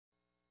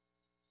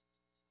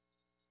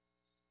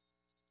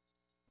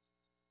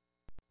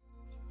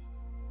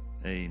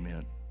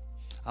Amen.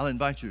 I'll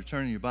invite you to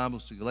turn in your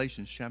Bibles to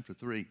Galatians chapter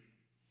 3.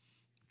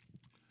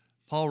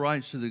 Paul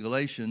writes to the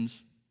Galatians.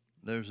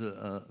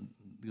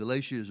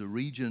 Galatia is a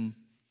region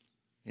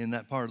in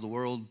that part of the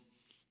world.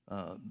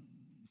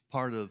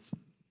 Part of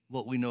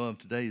what we know of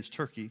today is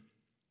Turkey,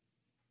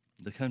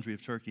 the country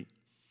of Turkey.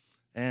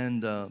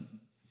 And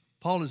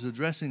Paul is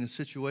addressing a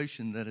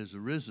situation that has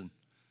arisen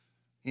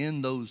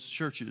in those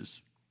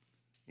churches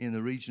in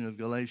the region of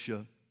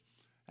Galatia.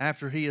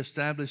 After he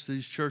established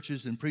these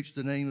churches and preached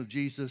the name of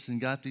Jesus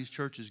and got these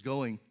churches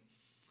going,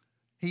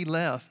 he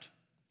left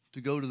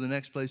to go to the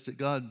next place that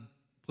God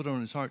put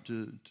on his heart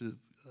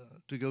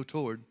to go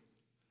toward.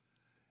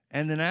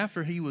 And then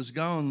after he was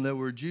gone, there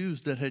were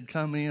Jews that had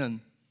come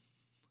in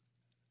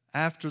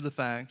after the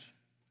fact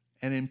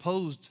and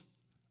imposed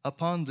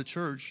upon the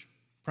church,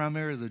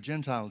 primarily the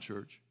Gentile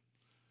church,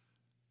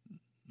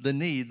 the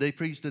need. They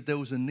preached that there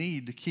was a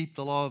need to keep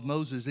the law of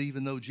Moses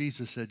even though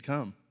Jesus had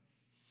come.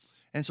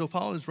 And so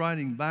Paul is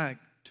writing back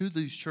to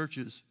these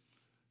churches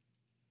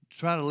to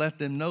try to let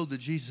them know that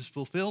Jesus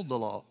fulfilled the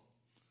law,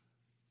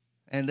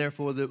 and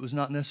therefore that it was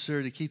not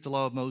necessary to keep the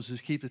law of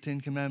Moses, keep the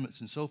Ten Commandments,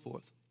 and so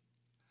forth.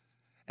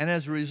 And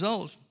as a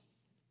result,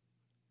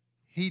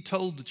 he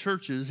wrote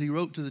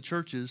to the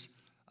churches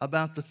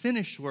about the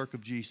finished work of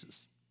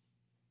Jesus.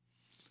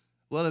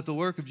 Well, if the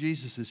work of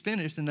Jesus is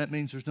finished, then that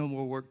means there's no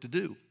more work to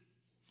do.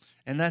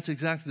 And that's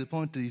exactly the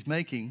point that he's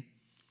making.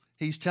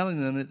 He's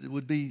telling them that it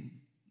would be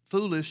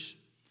foolish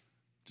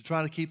to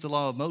try to keep the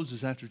law of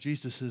Moses after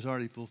Jesus has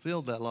already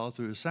fulfilled that law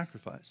through his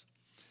sacrifice.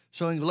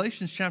 So in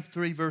Galatians chapter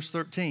 3, verse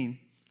 13,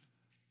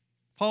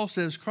 Paul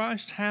says,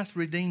 Christ hath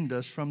redeemed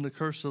us from the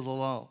curse of the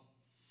law,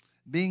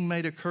 being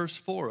made a curse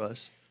for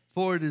us,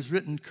 for it is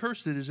written,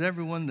 Cursed is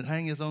everyone that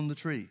hangeth on the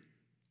tree.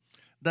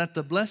 That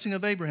the blessing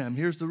of Abraham,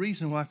 here's the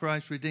reason why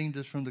Christ redeemed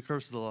us from the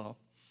curse of the law,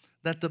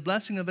 that the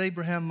blessing of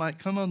Abraham might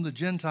come on the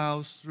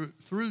Gentiles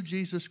through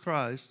Jesus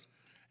Christ,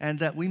 and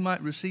that we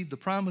might receive the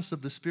promise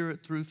of the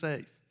Spirit through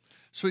faith.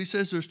 So he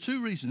says there's two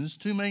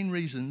main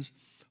reasons,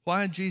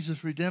 why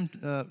Jesus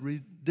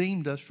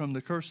redeemed us from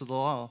the curse of the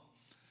law.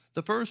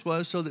 The first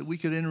was so that we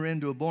could enter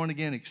into a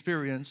born-again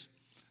experience,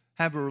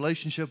 have a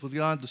relationship with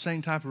God, the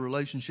same type of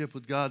relationship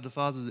with God the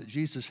Father that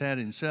Jesus had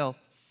himself.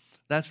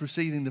 That's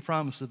receiving the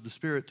promise of the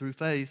Spirit through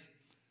faith.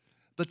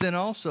 But then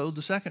also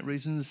the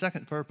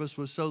second purpose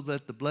was so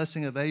that the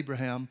blessing of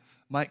Abraham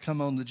might come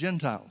on the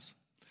Gentiles.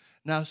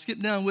 Now skip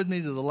down with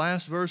me to the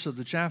last verse of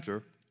the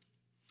chapter,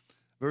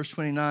 verse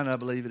 29, I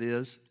believe it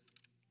is.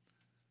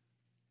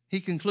 He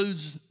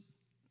concludes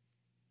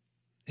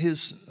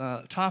his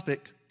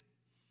topic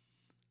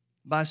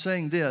by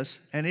saying this,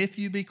 and if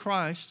you be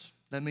Christ,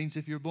 that means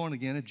if you're born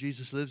again, if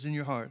Jesus lives in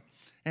your heart,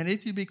 and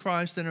if you be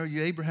Christ, then are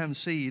you Abraham's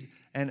seed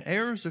and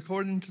heirs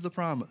according to the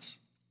promise.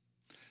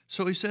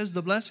 So he says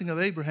the blessing of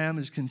Abraham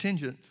is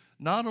contingent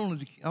not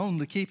only on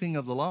the keeping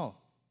of the law.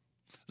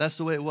 That's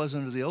the way it was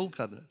under the old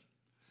covenant.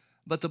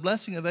 But the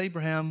blessing of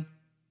Abraham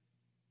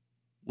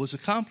was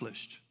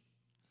accomplished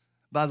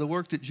by the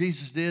work that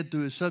Jesus did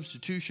through his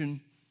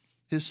substitution,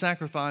 his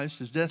sacrifice,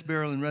 his death,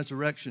 burial, and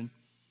resurrection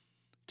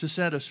to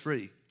set us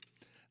free.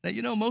 Now,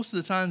 you know, most of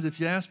the times if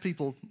you ask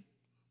people,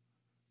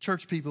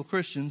 church people,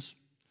 Christians,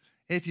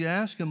 if you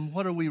ask them,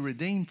 what are we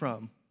redeemed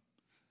from?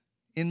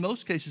 In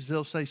most cases,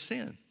 they'll say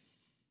sin.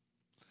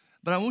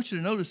 But I want you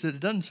to notice that it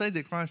doesn't say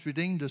that Christ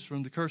redeemed us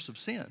from the curse of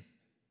sin.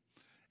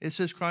 It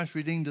says Christ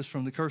redeemed us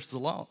from the curse of the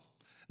law.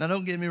 Now,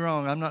 don't get me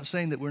wrong. I'm not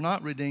saying that we're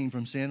not redeemed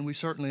from sin. We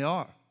certainly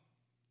are.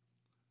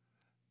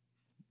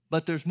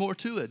 But there's more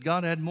to it.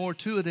 God had more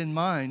to it in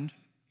mind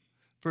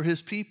for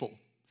his people.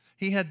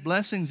 He had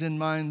blessings in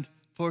mind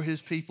for his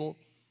people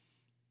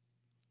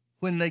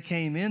when they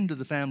came into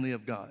the family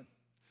of God,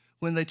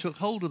 when they took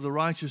hold of the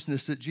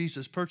righteousness that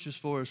Jesus purchased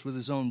for us with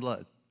his own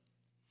blood.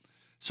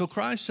 So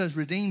Christ has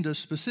redeemed us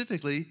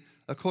specifically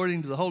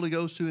according to the Holy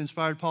Ghost who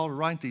inspired Paul to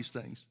write these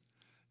things.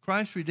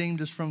 Christ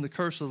redeemed us from the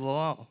curse of the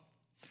law.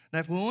 Now,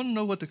 if we want to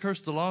know what the curse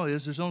of the law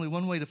is, there's only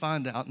one way to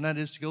find out, and that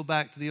is to go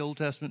back to the Old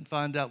Testament and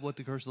find out what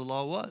the curse of the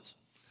law was.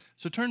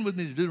 So turn with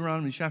me to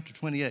Deuteronomy chapter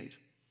 28.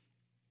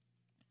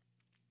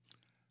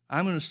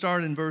 I'm going to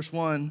start in verse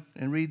 1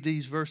 and read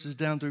these verses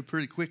down through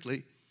pretty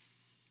quickly.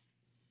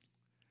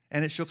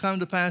 And it shall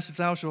come to pass, if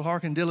thou shalt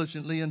hearken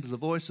diligently unto the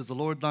voice of the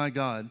Lord thy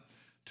God,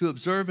 to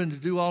observe and to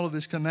do all of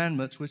his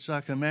commandments, which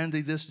I command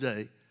thee this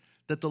day,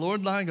 that the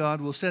Lord thy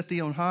God will set thee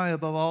on high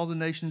above all the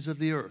nations of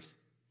the earth.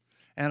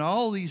 And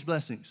all these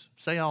blessings,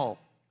 say all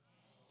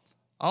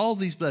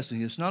these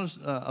blessings. It's not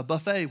a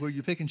buffet where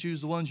you pick and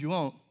choose the ones you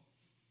want.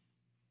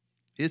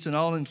 It's an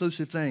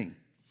all-inclusive thing.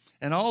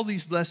 And all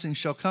these blessings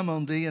shall come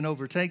on thee and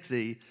overtake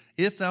thee,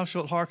 if thou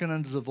shalt hearken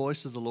unto the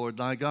voice of the Lord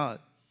thy God.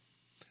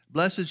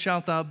 Blessed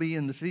shalt thou be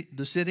in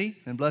the city,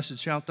 and blessed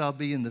shalt thou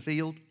be in the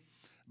field.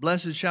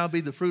 Blessed shall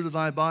be the fruit of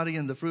thy body,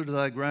 and the fruit of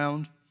thy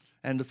ground,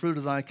 and the fruit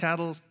of thy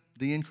cattle,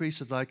 the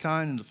increase of thy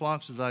kind, and the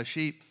flocks of thy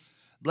sheep.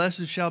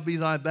 Blessed shall be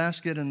thy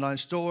basket and thy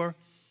store.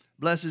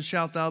 Blessed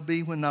shalt thou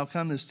be when thou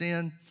comest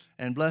in,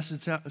 and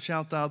blessed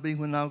shalt thou be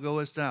when thou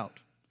goest out.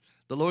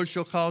 The Lord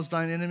shall cause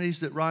thine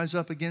enemies that rise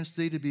up against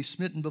thee to be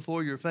smitten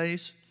before your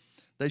face.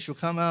 They shall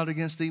come out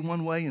against thee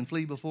one way and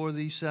flee before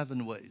thee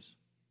 7 ways.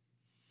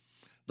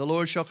 The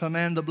Lord shall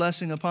command the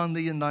blessing upon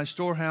thee in thy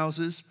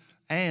storehouses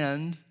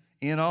and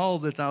in all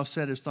that thou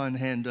settest thine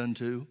hand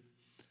unto.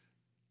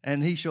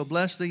 And he shall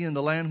bless thee in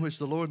the land which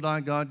the Lord thy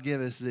God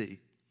giveth thee.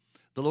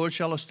 The Lord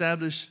shall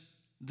establish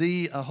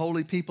thee a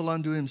holy people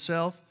unto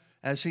himself,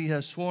 as he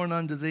has sworn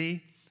unto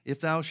thee,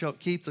 if thou shalt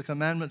keep the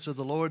commandments of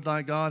the Lord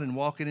thy God and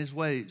walk in his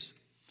ways.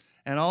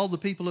 And all the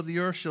people of the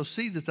earth shall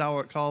see that thou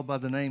art called by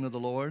the name of the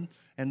Lord,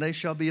 and they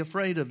shall be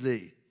afraid of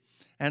thee.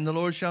 And the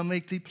Lord shall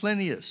make thee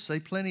plenteous.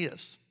 Say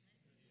plenteous.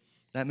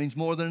 That means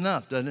more than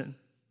enough, doesn't it?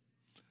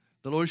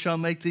 The Lord shall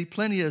make thee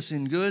plenteous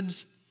in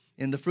goods,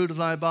 in the fruit of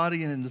thy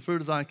body, and in the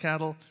fruit of thy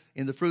cattle,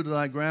 in the fruit of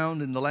thy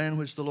ground, in the land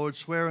which the Lord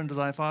sware unto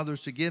thy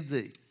fathers to give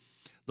thee.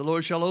 The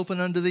Lord shall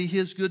open unto thee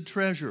his good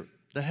treasure,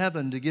 the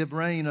heaven, to give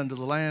rain unto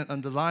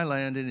thy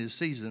land in his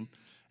season,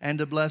 and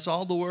to bless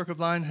all the work of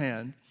thine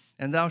hand.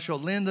 And thou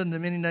shalt lend unto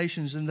many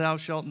nations, and thou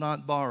shalt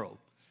not borrow.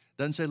 It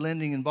doesn't say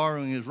lending and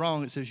borrowing is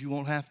wrong. It says you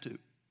won't have to.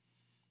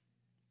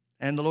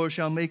 And the Lord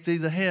shall make thee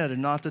the head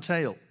and not the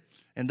tail.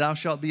 And thou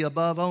shalt be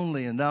above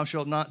only, and thou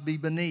shalt not be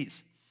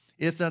beneath.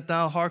 If that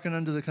thou hearken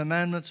unto the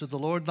commandments of the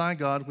Lord thy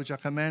God, which I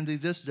command thee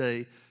this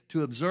day,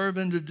 to observe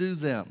and to do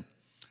them.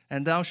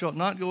 And thou shalt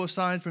not go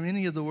aside from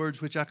any of the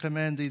words which I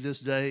command thee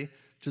this day,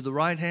 to the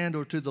right hand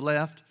or to the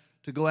left,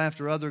 to go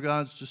after other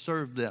gods to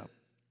serve them.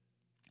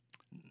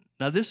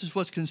 Now this is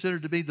what's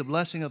considered to be the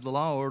blessing of the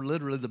law, or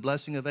literally the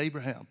blessing of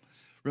Abraham.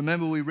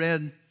 Remember, we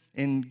read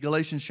in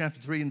Galatians chapter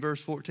 3 and verse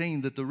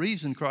 14 that the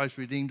reason Christ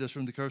redeemed us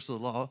from the curse of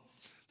the law,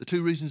 the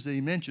 2 reasons that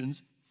he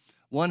mentions,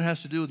 one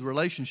has to do with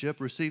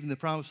relationship, receiving the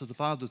promise of the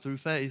Father through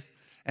faith,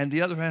 and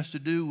the other has to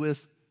do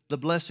with the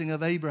blessing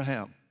of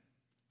Abraham.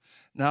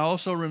 Now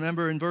also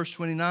remember in verse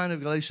 29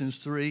 of Galatians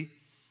 3,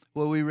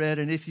 where we read,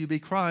 and if you be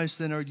Christ,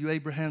 then are you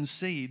Abraham's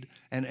seed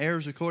and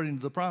heirs according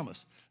to the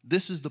promise.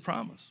 This is the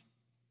promise.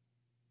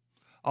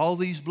 All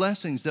these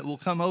blessings that will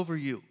come over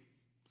you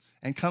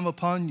and come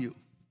upon you,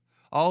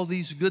 all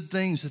these good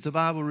things that the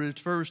Bible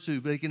refers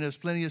to, making us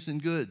plenteous in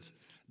goods,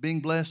 being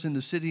blessed in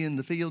the city and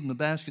the field and the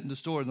basket and the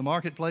store, the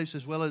marketplace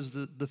as well as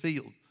the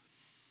field.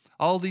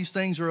 All these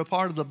things are a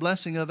part of the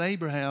blessing of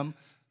Abraham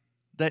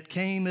that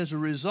came as a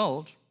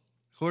result,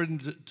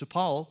 according to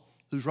Paul,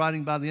 who's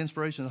writing by the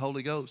inspiration of the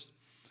Holy Ghost.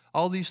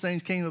 All these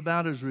things came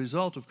about as a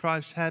result of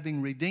Christ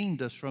having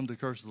redeemed us from the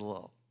curse of the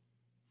law.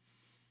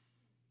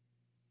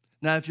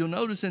 Now, if you'll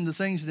notice in the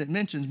things that it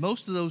mentions,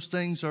 most of those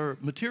things are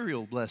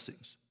material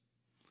blessings.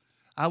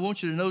 I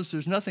want you to notice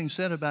there's nothing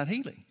said about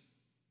healing.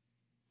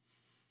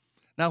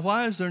 Now,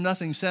 why is there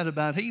nothing said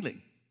about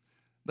healing?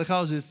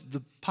 Because if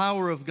the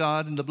power of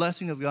God and the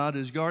blessing of God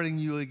is guarding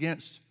you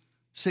against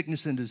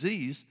sickness and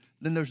disease,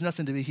 then there's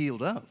nothing to be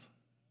healed of.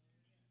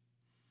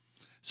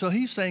 So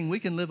he's saying we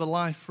can live a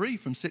life free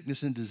from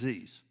sickness and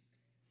disease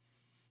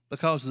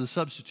because of the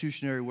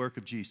substitutionary work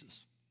of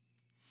Jesus.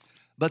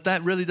 But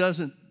that really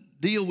doesn't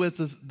deal with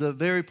the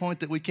very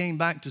point that we came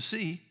back to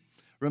see.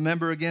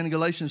 Remember again in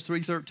Galatians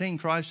 3:13,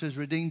 Christ has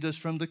redeemed us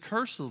from the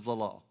curse of the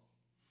law.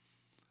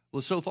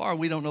 Well, so far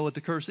we don't know what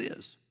the curse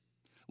is.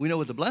 We know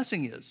what the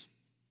blessing is.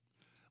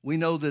 We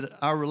know that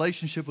our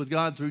relationship with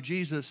God through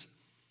Jesus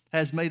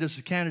has made us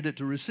a candidate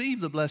to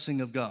receive the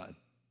blessing of God,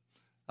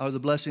 or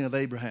the blessing of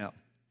Abraham.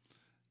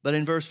 But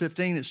in verse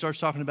 15, it starts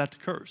talking about the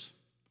curse.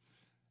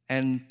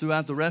 And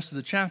throughout the rest of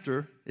the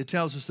chapter, it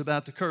tells us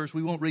about the curse.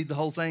 We won't read the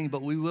whole thing,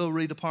 but we will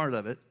read a part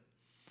of it.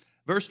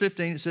 Verse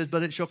 15, it says,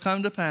 but it shall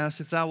come to pass,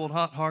 if thou wilt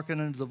not hearken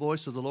unto the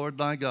voice of the Lord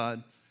thy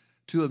God,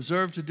 to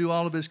observe to do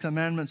all of his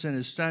commandments and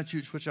his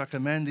statutes which I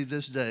command thee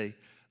this day,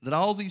 that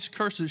all these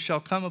curses shall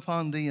come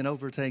upon thee and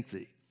overtake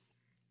thee.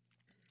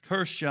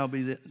 Cursed shalt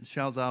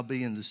thou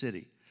be in the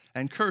city,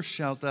 and cursed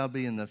shalt thou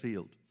be in the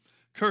field.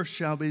 Cursed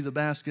shall be the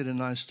basket in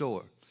thy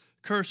store.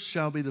 Cursed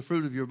shall be the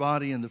fruit of your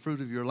body and the fruit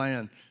of your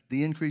land,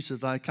 the increase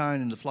of thy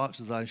kind and the flocks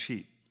of thy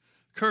sheep.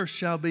 Cursed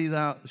shalt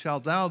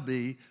thou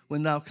be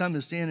when thou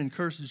comest in, and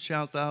cursed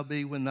shalt thou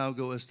be when thou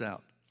goest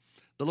out.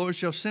 The Lord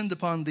shall send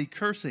upon thee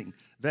cursing,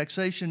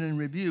 vexation, and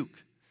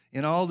rebuke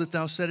in all that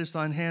thou settest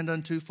thine hand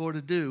unto for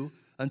to do,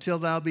 until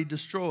thou be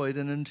destroyed,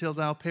 and until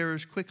thou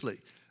perish quickly,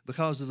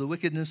 because of the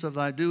wickedness of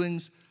thy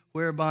doings,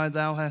 whereby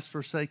thou hast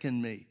forsaken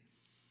me.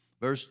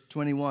 Verse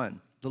 21,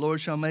 the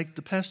Lord shall make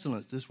the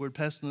pestilence. This word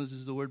pestilence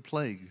is the word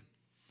plague.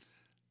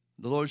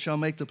 The Lord shall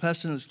make the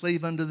pestilence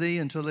cleave unto thee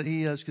until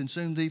he has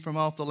consumed thee from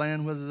off the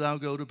land whither thou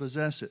go to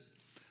possess it.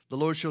 The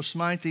Lord shall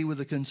smite thee with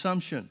a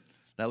consumption.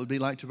 That would be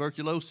like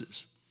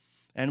tuberculosis.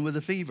 And with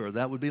a fever.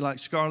 That would be like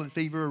scarlet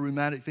fever or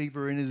rheumatic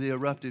fever or any of the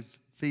eruptive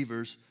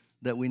fevers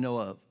that we know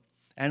of.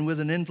 And with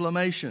an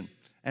inflammation,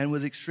 and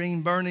with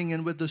extreme burning,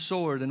 and with the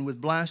sword, and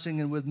with blasting,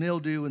 and with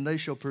mildew, and they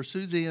shall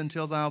pursue thee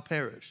until thou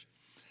perish.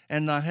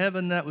 And thy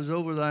heaven that was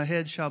over thy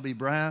head shall be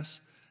brass,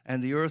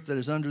 and the earth that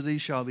is under thee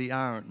shall be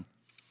iron.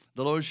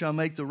 The Lord shall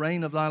make the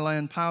rain of thy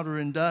land powder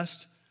and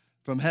dust.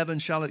 From heaven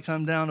shall it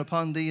come down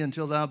upon thee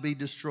until thou be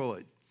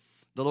destroyed.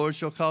 The Lord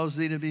shall cause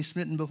thee to be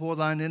smitten before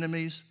thine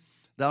enemies.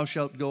 Thou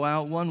shalt go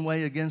out one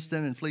way against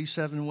them, and flee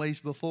 7 ways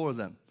before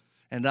them.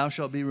 And thou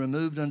shalt be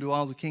removed unto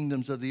all the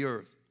kingdoms of the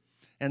earth.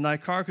 And thy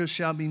carcass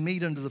shall be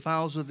meat unto the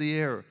fowls of the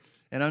air,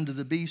 and unto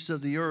the beasts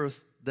of the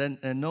earth,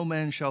 and no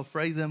man shall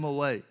fray them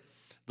away.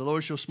 The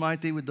Lord shall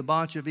smite thee with the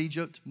botch of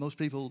Egypt. Most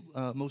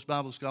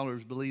Bible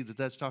scholars believe that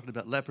that's talking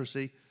about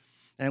leprosy.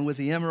 And with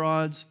the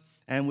emerods,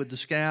 and with the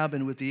scab,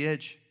 and with the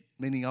itch,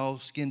 meaning all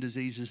skin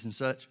diseases and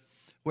such,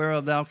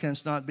 whereof thou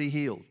canst not be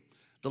healed.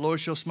 The Lord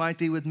shall smite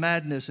thee with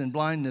madness and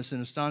blindness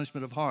and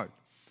astonishment of heart.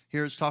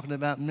 Here it's talking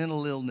about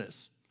mental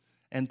illness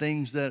and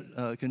things that,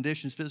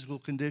 physical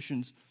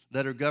conditions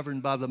that are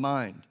governed by the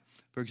mind.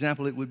 For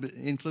example, it would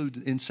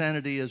include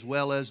insanity as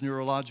well as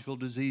neurological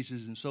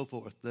diseases and so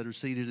forth that are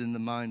seated in the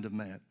mind of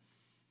man.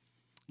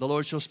 The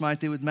Lord shall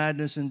smite thee with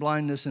madness and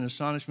blindness and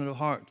astonishment of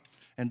heart.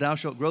 And thou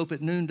shalt grope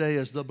at noonday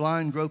as the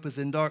blind gropeth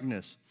in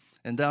darkness.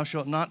 And thou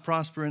shalt not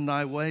prosper in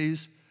thy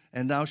ways,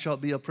 and thou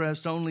shalt be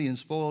oppressed only and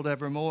spoiled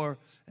evermore,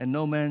 and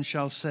no man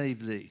shall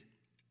save thee.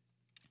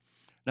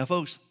 Now,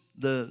 folks,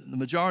 the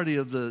majority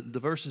of the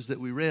verses that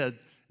we read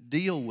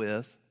deal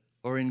with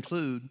or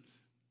include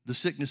the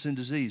sickness and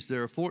disease.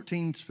 There are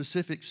 14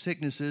 specific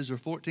sicknesses or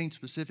 14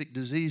 specific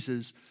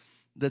diseases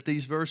that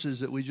these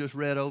verses that we just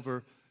read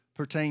over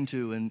pertain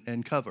to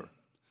and cover.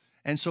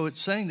 And so it's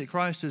saying that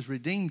Christ has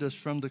redeemed us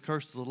from the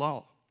curse of the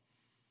law.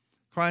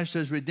 Christ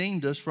has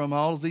redeemed us from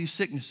all of these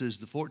sicknesses,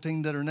 the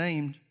 14 that are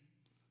named,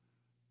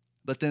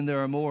 but then there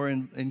are more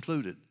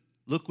included.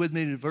 Look with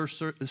me to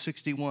verse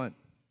 61.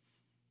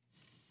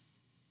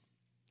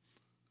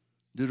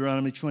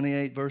 Deuteronomy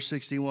 28, verse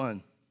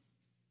 61.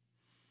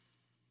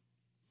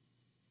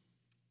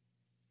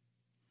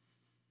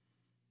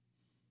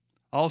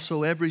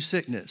 Also every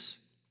sickness.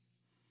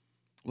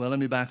 Well, let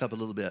me back up a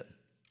little bit.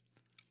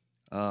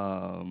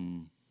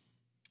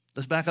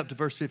 Let's back up to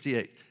verse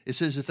 58. It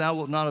says, if thou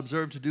wilt not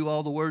observe to do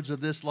all the words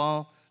of this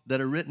law that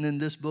are written in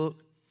this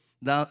book,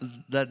 that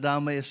thou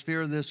mayest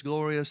fear this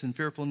glorious and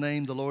fearful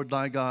name, the Lord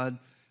thy God,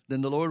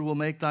 then the Lord will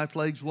make thy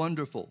plagues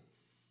wonderful,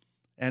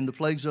 and the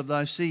plagues of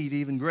thy seed,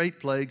 even great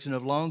plagues, and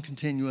of long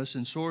continuance,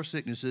 and sore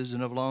sicknesses,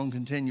 and of long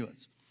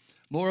continuance.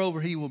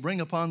 Moreover, he will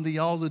bring upon thee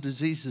all the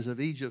diseases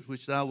of Egypt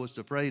which thou wast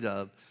afraid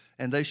of,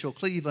 and they shall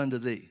cleave unto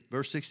thee.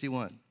 Verse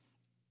 61.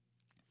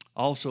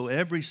 Also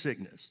every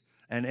sickness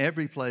and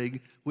every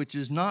plague which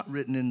is not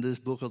written in this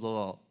book of the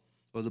law,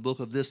 or the book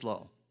of this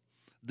law,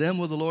 them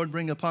will the Lord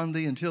bring upon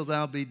thee until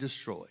thou be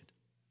destroyed.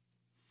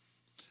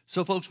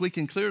 So, folks, we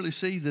can clearly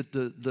see that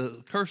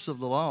the curse of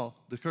the law,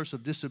 the curse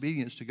of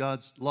disobedience to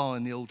God's law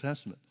in the Old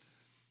Testament,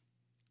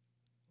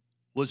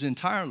 was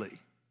entirely,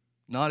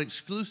 not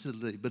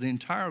exclusively, but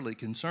entirely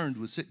concerned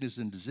with sickness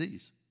and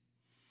disease.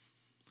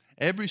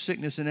 Every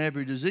sickness and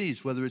every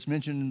disease, whether it's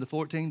mentioned in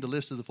the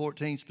list of the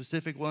 14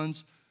 specific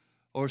ones,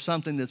 or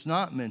something that's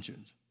not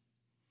mentioned,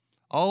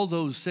 all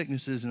those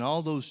sicknesses and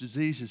all those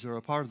diseases are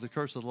a part of the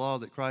curse of the law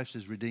that Christ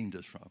has redeemed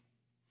us from.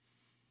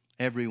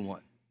 Every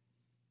one.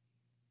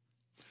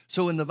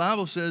 So when the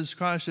Bible says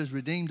Christ has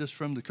redeemed us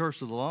from the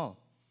curse of the law,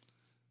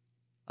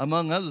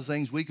 among other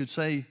things, we could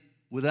say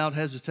without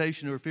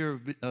hesitation or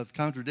fear of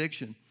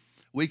contradiction,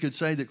 we could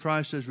say that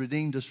Christ has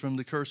redeemed us from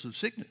the curse of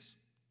sickness.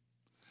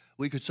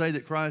 We could say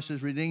that Christ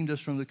has redeemed us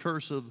from the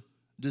curse of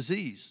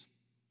disease,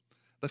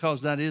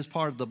 because that is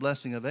part of the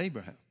blessing of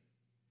Abraham.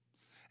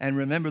 And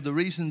remember, the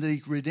reason that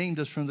he redeemed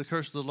us from the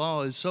curse of the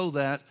law is so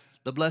that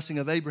the blessing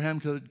of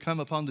Abraham could come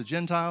upon the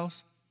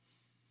Gentiles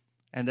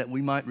and that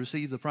we might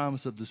receive the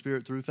promise of the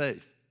Spirit through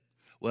faith.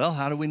 Well,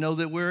 how do we know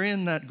that we're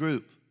in that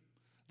group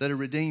that are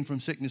redeemed from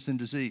sickness and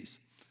disease?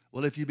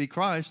 Well, if you be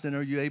Christ, then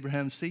are you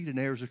Abraham's seed and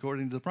heirs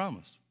according to the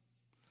promise?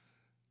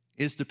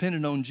 It's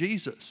dependent on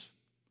Jesus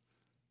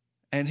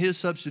and his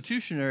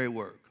substitutionary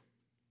work,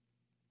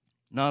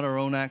 not our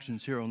own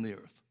actions here on the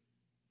earth.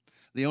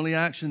 The only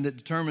action that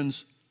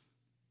determines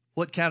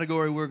what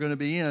category we're going to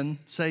be in,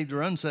 saved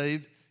or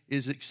unsaved,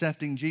 is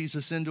accepting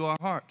Jesus into our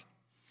heart,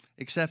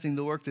 accepting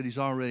the work that he's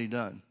already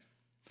done.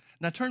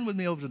 Now turn with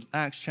me over to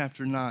Acts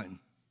chapter 9.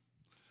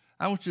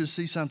 I want you to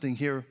see something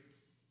here.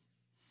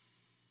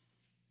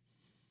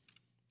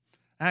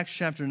 Acts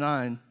chapter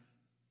 9,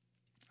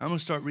 I'm going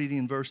to start reading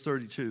in verse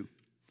 32.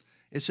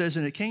 It says,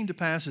 and it came to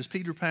pass, as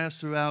Peter passed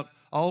throughout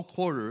all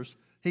quarters,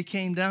 he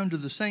came down to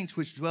the saints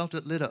which dwelt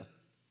at Lydda.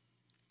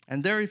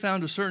 And there he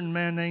found a certain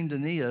man named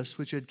Aeneas,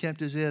 which had kept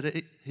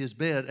his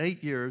bed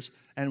 8 years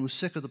and was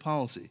sick of the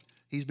palsy.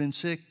 He's been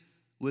sick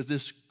with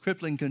this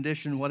crippling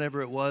condition,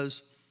 whatever it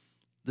was,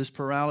 this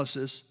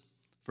paralysis,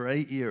 for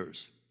 8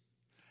 years.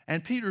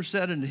 And Peter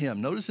said unto him,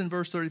 notice in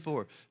verse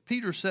 34,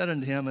 Peter said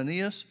unto him,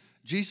 Aeneas,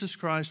 Jesus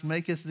Christ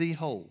maketh thee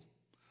whole.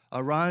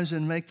 Arise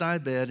and make thy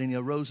bed. And he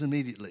arose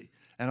immediately.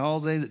 And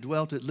all they that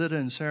dwelt at Lydda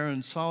and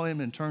Saron saw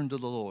him and turned to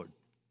the Lord.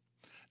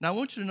 Now I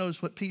want you to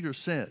notice what Peter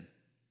said.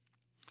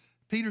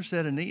 Peter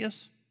said,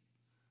 Aeneas,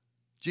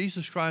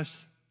 Jesus Christ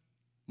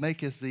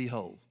maketh thee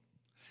whole.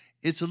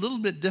 It's a little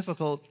bit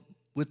difficult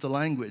with the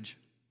language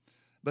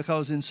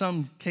because in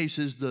some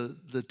cases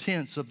the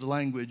tense of the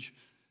language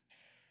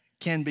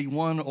can be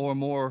one or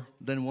more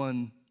than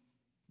one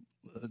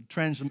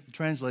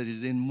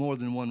translated in more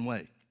than one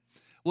way.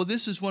 Well,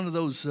 this is one of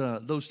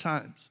those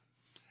times.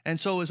 And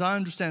so as I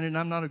understand it, and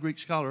I'm not a Greek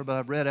scholar, but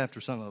I've read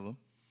after some of them,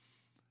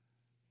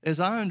 as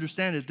I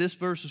understand it, this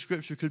verse of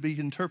Scripture could be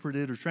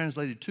interpreted or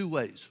translated two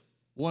ways,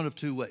 one of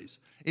two ways.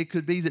 It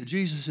could be that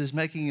Jesus is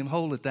making him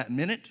whole at that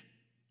minute,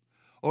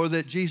 or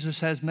that Jesus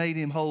has made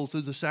him whole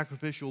through the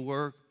sacrificial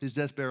work, his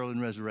death, burial,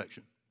 and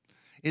resurrection.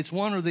 It's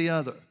one or the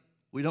other.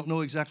 We don't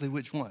know exactly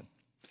which one.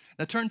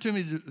 Now turn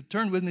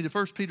with me to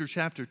 1 Peter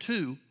chapter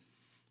 2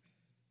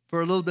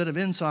 for a little bit of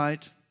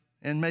insight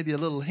and maybe a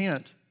little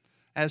hint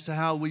as to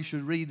how we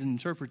should read and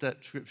interpret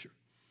that Scripture.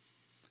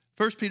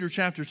 1 Peter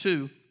chapter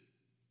 2,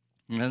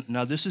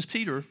 now this is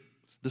Peter.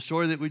 The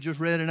story that we just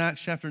read in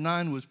Acts chapter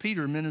 9 was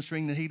Peter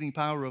ministering the healing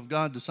power of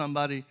God to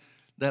somebody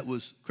that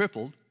was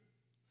crippled.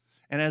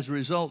 And as a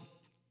result,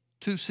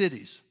 two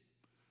cities,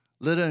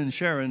 Lydda and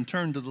Sharon,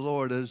 turned to the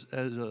Lord as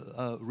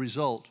a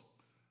result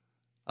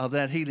of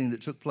that healing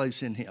that took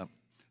place in him.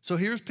 So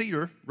here's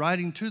Peter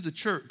writing to the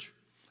church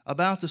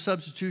about the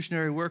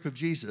substitutionary work of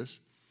Jesus.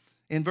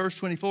 In verse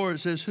 24, it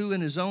says, who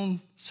in his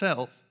own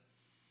self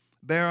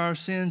bare our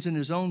sins in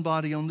his own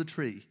body on the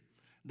tree,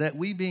 that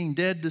we being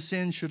dead to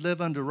sin should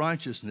live unto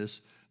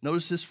righteousness.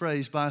 Notice this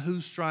phrase, by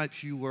whose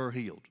stripes you were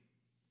healed.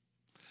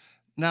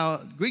 Now,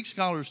 Greek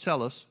scholars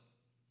tell us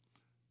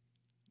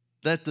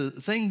that the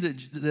thing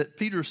that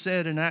Peter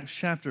said in Acts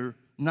chapter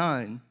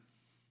 9,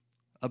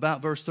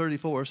 about verse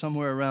 34,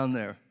 somewhere around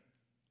there,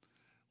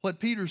 what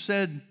Peter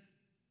said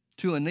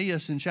to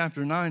Aeneas in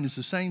chapter 9 is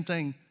the same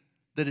thing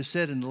that is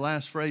said in the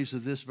last phrase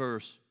of this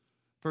verse,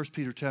 1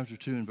 Peter chapter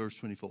 2 and verse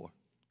 24.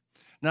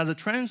 Now the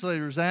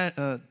translators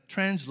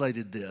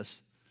translated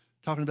this,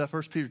 talking about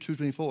 1 Peter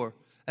 2:24,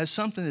 as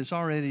something that's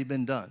already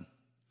been done,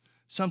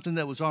 something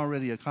that was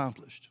already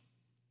accomplished.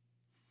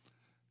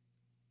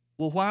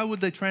 Well, why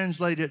would they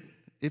translate it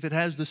if it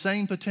has the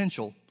same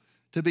potential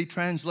to be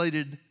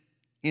translated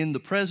in the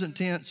present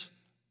tense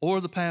or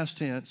the past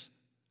tense,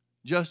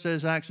 just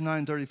as Acts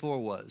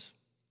 9:34 was?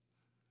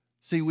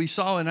 See, we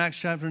saw in Acts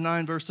chapter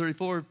 9, verse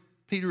 34,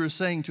 Peter is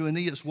saying to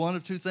Aeneas one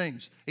of two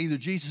things. Either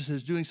Jesus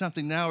is doing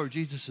something now or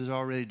Jesus has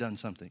already done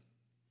something.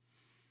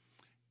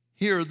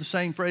 Here, the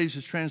same phrase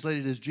is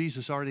translated as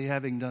Jesus already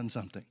having done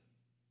something.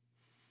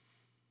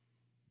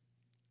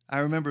 I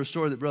remember a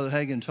story that Brother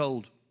Hagin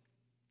told,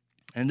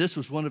 and this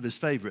was one of his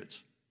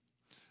favorites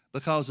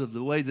because of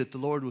the way that the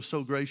Lord was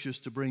so gracious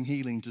to bring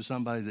healing to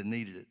somebody that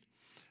needed it.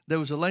 There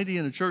was a lady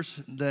in a church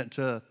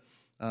that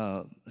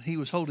he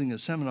was holding a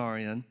seminar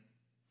in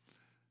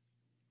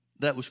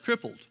that was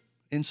crippled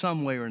in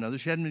some way or another.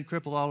 She hadn't been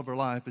crippled all of her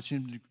life, but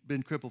she'd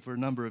been crippled for a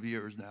number of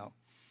years now.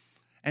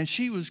 And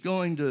she was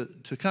going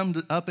to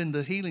come up in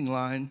the healing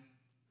line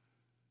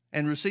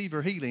and receive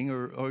her healing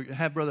or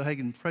have Brother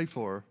Hagin pray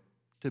for her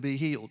to be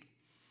healed.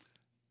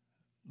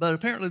 But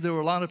apparently there were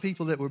a lot of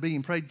people that were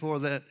being prayed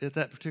for at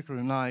that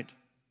particular night.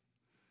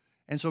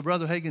 And so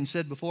Brother Hagin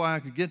said, before I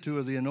could get to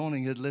her, the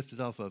anointing had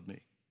lifted off of me.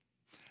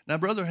 Now,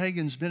 Brother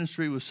Hagin's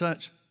ministry was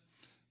such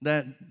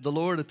that the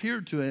Lord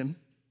appeared to him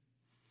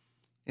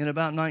in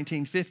about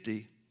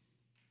 1950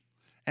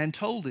 and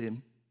told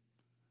him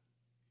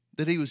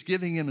that he was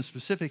giving him a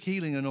specific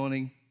healing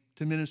anointing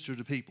to minister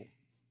to people.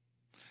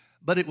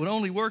 But it would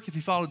only work if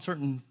he followed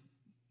certain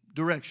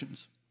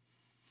directions.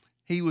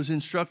 He was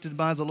instructed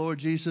by the Lord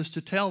Jesus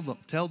to tell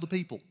the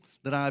people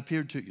that I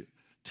appeared to you.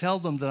 Tell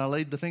them that I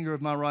laid the finger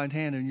of my right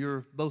hand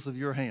in both of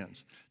your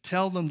hands.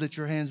 Tell them that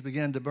your hands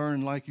began to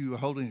burn like you were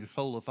holding a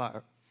coal of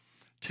fire.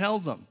 Tell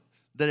them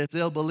that if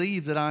they'll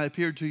believe that I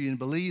appeared to you and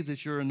believe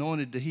that you're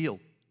anointed to heal,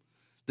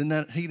 then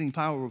that healing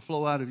power will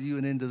flow out of you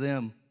and into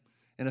them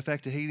and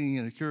effect a healing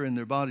and a cure in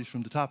their bodies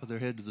from the top of their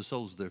head to the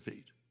soles of their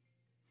feet.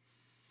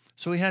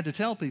 So he had to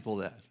tell people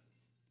that.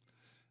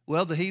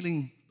 Well, the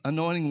healing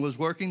anointing was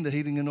working. The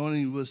healing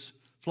anointing was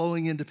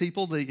flowing into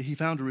people. He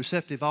found a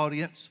receptive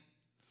audience.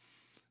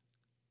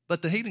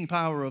 But the healing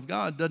power of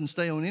God doesn't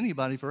stay on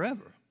anybody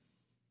forever.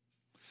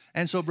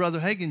 And so Brother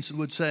Hagin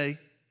would say,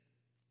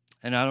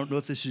 and I don't know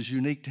if this is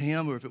unique to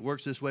him or if it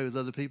works this way with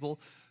other people.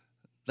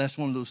 That's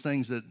one of those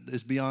things that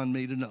is beyond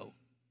me to know.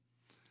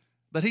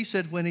 But he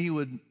said when he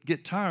would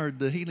get tired,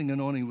 the healing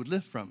anointing would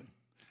lift from him.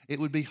 It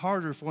would be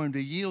harder for him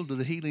to yield to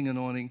the healing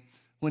anointing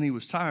when he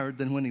was tired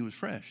than when he was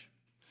fresh.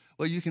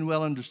 Well, you can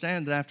well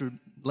understand that after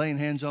laying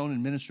hands on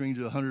and ministering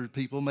to 100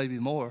 people, maybe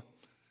more,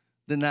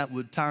 then that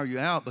would tire you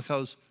out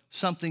because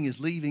something is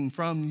leaving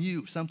from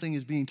you. Something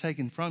is being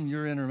taken from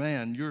your inner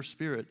man, your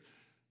spirit,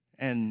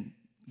 and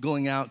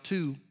going out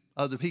to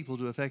other people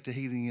to effect a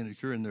healing and a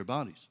cure in their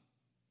bodies.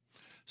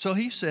 So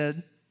he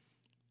said,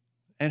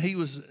 and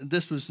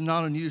this was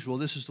not unusual.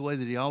 This is the way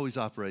that he always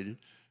operated.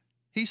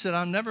 He said,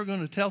 I'm never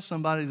going to tell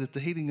somebody that the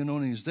healing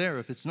anointing is there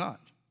if it's not.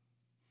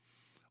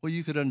 Well,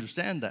 you could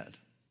understand that.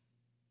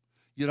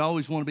 You'd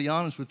always want to be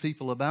honest with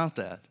people about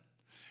that.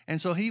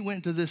 And so he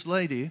went to this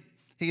lady.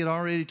 He had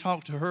already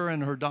talked to her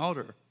and her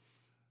daughter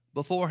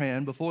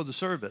beforehand, before the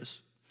service.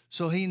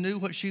 So he knew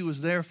what she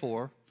was there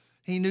for.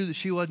 He knew that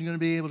she wasn't going to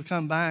be able to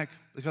come back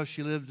because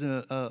she lived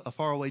in a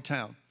faraway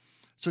town.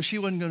 So she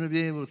wasn't going to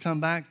be able to come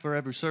back for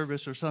every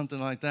service or something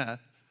like that.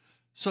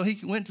 So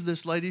he went to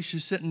this lady.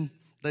 She's sitting,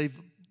 they've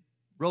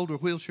rolled her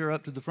wheelchair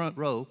up to the front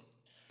row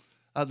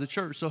of the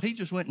church. So he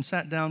just went and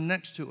sat down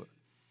next to her.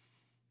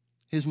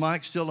 His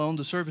mic's still on,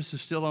 the service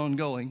is still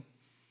ongoing.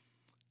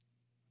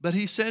 But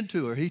he said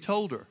to her, he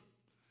told her,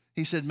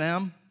 he said,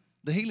 ma'am,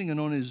 the healing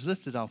anointing is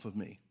lifted off of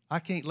me. I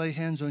can't lay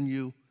hands on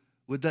you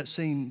with that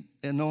same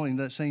anointing,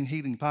 that same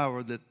healing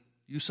power that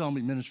you saw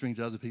me ministering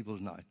to other people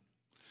tonight.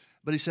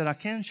 But he said, I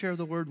can share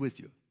the word with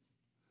you.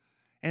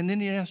 And then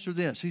he asked her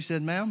this. He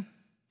said, ma'am,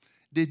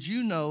 did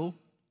you know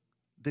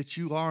that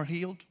you are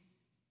healed?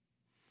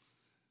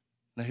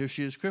 Now here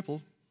she is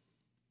crippled,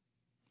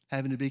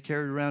 having to be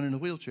carried around in a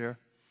wheelchair.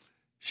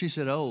 She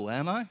said, oh,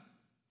 am I?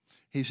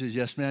 He says,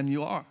 yes, ma'am,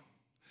 you are.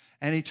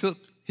 And he took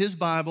his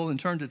Bible and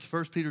turned it to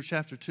 1 Peter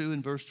chapter 2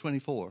 and verse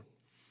 24.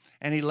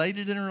 And he laid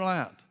it in her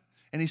lap.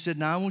 And he said,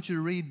 now I want you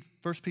to read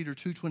 1 Peter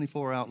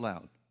 2:24 out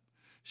loud.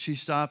 She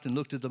stopped and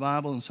looked at the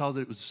Bible and saw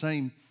that it was the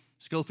same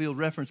Schofield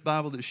Reference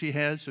Bible that she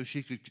had, so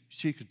she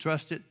could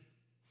trust it.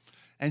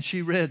 And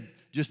she read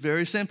just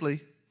very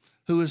simply,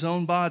 who his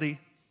own body,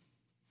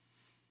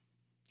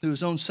 who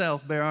his own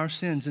self bare our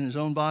sins in his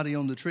own body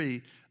on the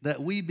tree,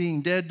 that we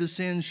being dead to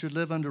sin should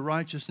live unto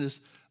righteousness,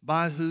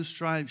 by whose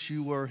stripes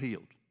you were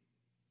healed.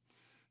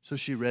 So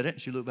she read it,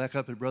 and she looked back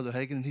up at Brother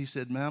Hagin, and he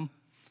said, ma'am,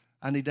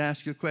 I need to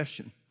ask you a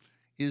question.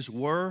 Is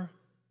were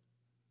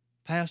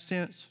past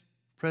tense,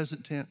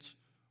 present tense,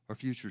 or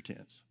future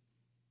tense?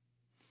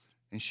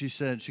 And she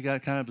said, she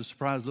got kind of a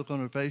surprised look on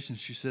her face, and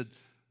she said,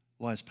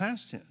 well, it's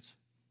past tense.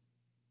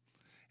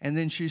 And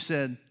then she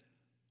said,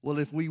 well,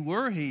 if we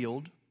were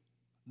healed,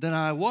 then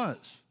I was.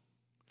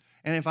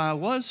 And if I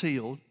was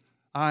healed,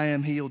 I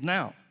am healed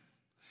now.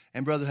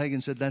 And Brother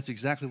Hagin said, that's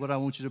exactly what I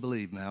want you to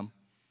believe, ma'am.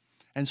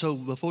 And so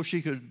before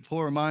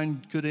her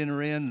mind could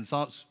enter in and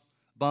thoughts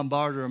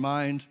bombard her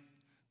mind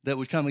that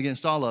would come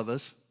against all of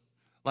us,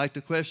 like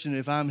the question,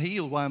 if I'm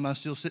healed, why am I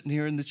still sitting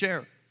here in the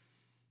chair?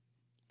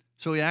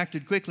 So he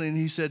acted quickly and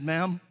he said,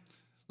 ma'am,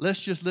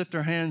 let's just lift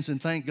our hands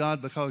and thank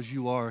God because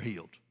you are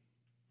healed.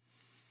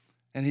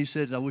 And he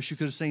said, I wish you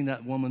could have seen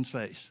that woman's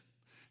face.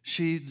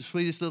 She, the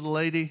sweetest little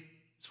lady,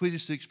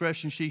 sweetest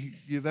expression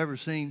you've ever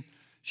seen,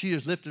 she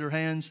just lifted her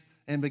hands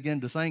and began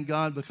to thank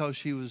God because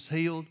she was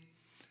healed.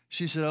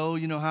 She said, oh,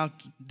 you know how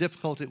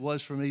difficult it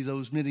was for me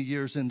those many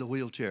years in the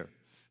wheelchair.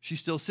 She's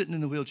still sitting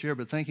in the wheelchair,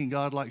 but thanking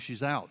God like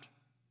she's out.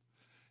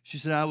 She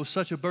said, I was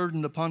such a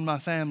burden upon my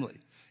family.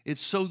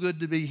 It's so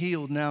good to be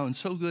healed now and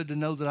so good to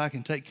know that I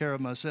can take care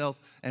of myself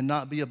and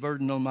not be a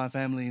burden on my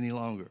family any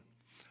longer.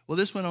 Well,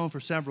 this went on for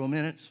several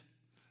minutes.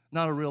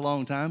 Not a real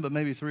long time, but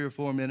maybe 3 or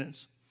 4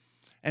 minutes.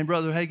 And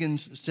Brother Hagin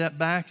stepped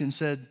back and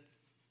said,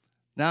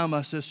 now,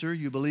 my sister,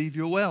 you believe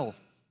you're well.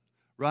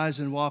 Rise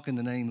and walk in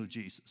the name of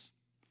Jesus.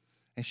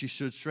 And she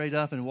stood straight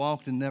up and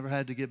walked and never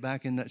had to get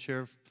back in that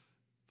chair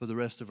for the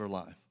rest of her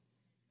life.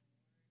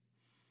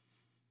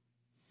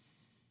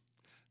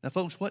 Now,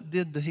 folks, what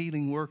did the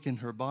healing work in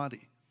her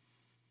body?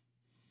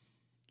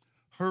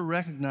 Her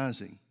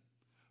recognizing,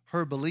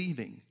 her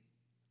believing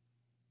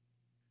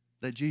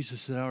that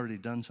Jesus had already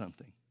done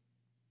something.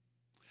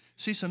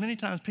 See, so many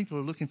times people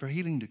are looking for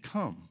healing to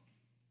come,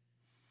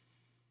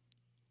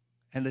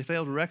 and they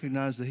fail to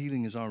recognize the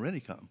healing has already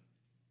come.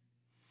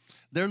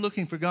 They're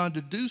looking for God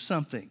to do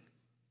something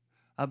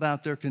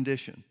about their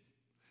condition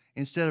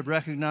instead of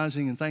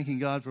recognizing and thanking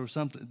God for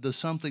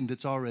something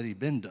that's already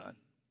been done.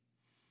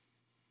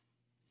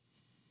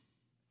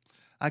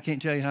 I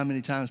can't tell you how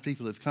many times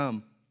people have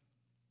come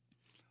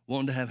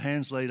wanting to have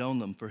hands laid on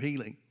them for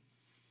healing,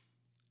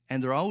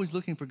 and they're always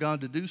looking for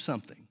God to do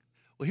something.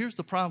 Well, here's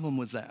the problem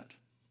with that.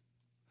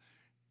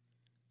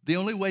 The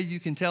only way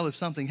you can tell if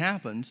something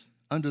happens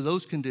under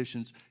those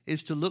conditions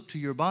is to look to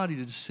your body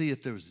to see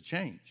if there was a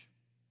change.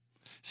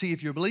 See,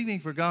 if you're believing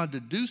for God to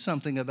do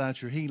something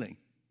about your healing,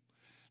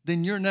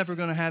 then you're never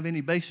going to have any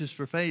basis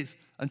for faith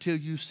until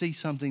you see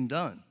something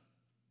done.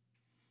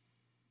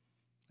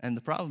 And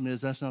the problem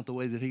is that's not the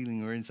way that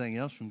healing or anything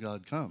else from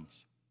God comes.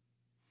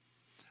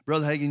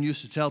 Brother Hagin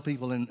used to tell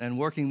people, and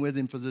working with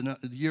him for the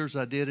years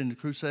I did in the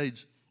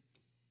Crusades,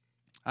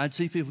 I'd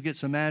see people get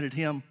so mad at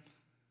him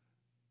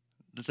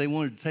that they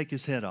wanted to take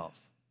his head off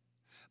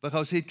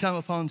because he'd come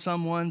upon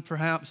someone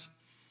perhaps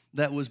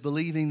that was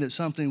believing that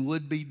something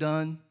would be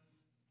done.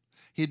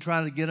 He'd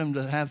try to get them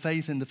to have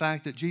faith in the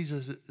fact that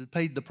Jesus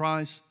paid the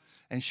price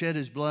and shed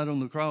his blood on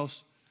the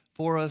cross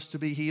for us to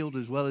be healed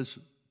as well as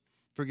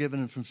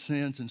forgiven from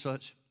sins and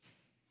such.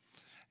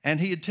 And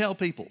he'd tell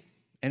people,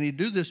 and he'd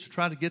do this to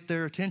try to get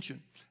their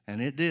attention,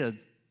 and it did.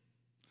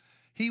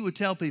 He would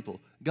tell people,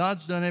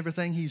 God's done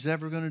everything he's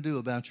ever going to do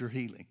about your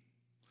healing.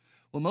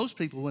 Well, most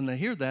people, when they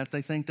hear that,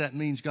 they think that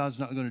means God's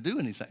not going to do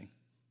anything.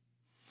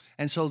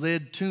 And so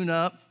they'd tune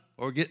up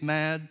or get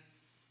mad,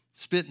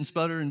 spit and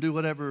sputter and do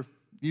whatever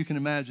you can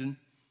imagine.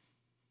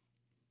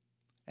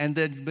 And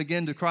they'd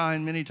begin to cry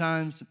in many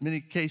times,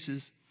 many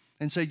cases,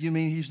 and say, you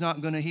mean he's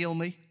not going to heal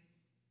me?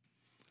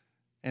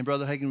 And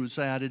Brother Hagin would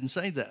say, I didn't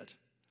say that.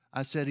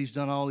 I said he's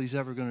done all he's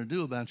ever going to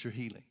do about your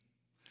healing.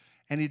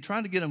 And he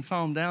tried to get them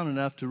calmed down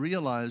enough to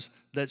realize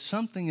that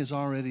something has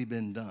already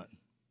been done.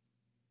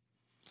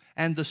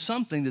 And the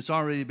something that's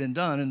already been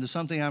done, and the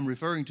something I'm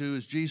referring to,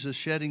 is Jesus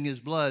shedding his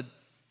blood,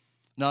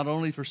 not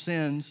only for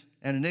sins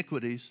and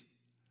iniquities,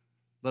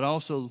 but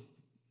also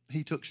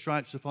he took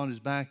stripes upon his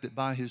back, that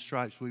by his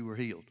stripes we were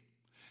healed.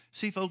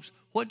 See, folks,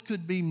 what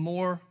could be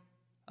more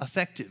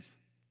effective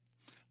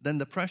than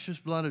the precious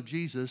blood of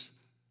Jesus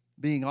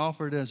being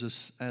offered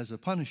as a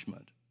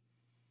punishment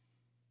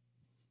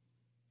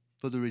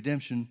for the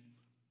redemption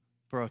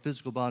for our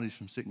physical bodies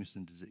from sickness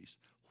and disease?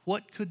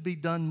 What could be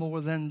done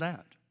more than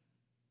that?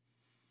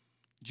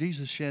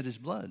 Jesus shed his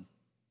blood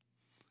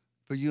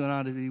for you and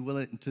I to be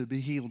willing to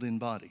be healed in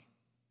body.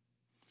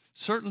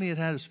 Certainly it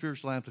had a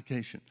spiritual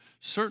application.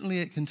 Certainly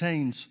it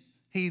contains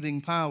healing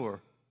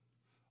power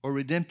or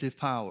redemptive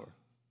power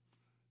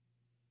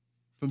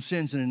from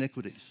sins and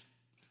iniquities.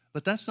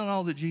 But that's not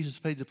all that Jesus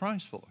paid the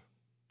price for.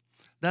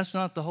 That's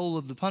not the whole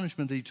of the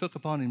punishment that he took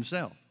upon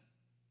himself.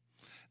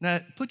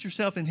 Now, put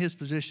yourself in his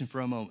position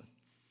for a moment.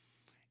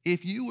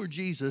 If you were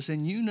Jesus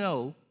and you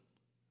know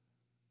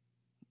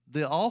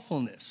the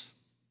awfulness,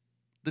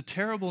 the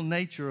terrible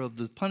nature of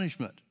the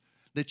punishment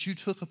that you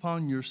took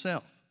upon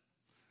yourself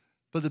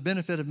for the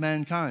benefit of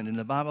mankind, and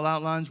the Bible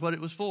outlines what it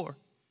was for.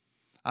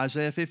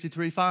 Isaiah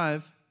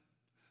 53:5,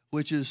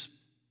 which is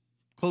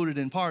quoted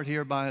in part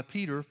here by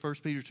Peter,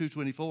 1 Peter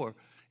 2:24.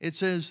 It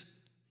says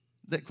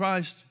that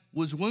Christ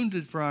was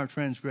wounded for our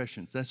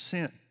transgressions. That's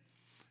sin.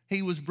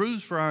 He was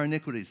bruised for our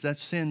iniquities.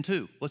 That's sin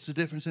too. What's the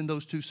difference in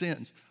those two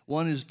sins?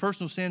 One is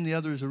personal sin, the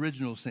other is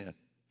original sin.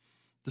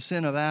 The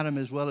sin of Adam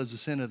as well as the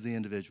sin of the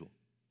individual.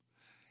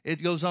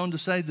 It goes on to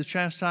say the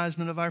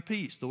chastisement of our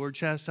peace. The word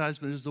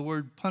chastisement is the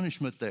word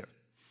punishment there.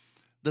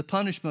 The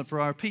punishment for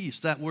our peace.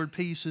 That word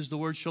peace is the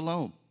word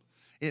shalom.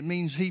 It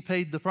means he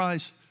paid the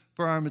price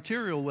for our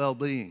material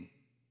well-being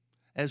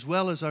as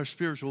well as our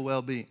spiritual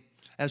well-being,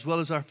 as well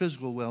as our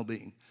physical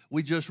well-being.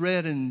 We just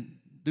read in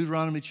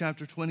Deuteronomy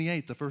chapter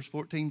 28, the first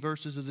 14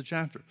 verses of the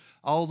chapter,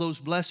 all those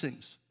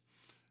blessings,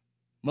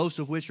 most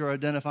of which are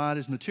identified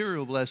as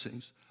material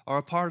blessings, are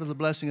a part of the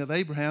blessing of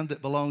Abraham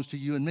that belongs to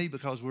you and me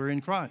because we're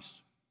in Christ.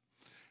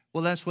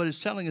 Well, that's what it's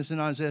telling us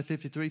in Isaiah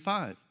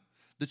 53:5.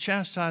 The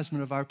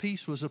chastisement of our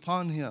peace was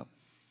upon him.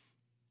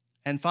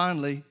 And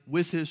finally,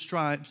 with his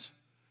stripes,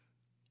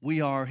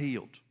 we are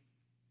healed.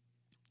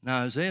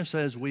 Now, Isaiah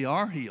says we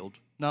are healed,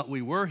 not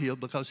we were healed,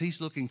 because he's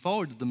looking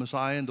forward to the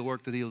Messiah and the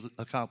work that he'll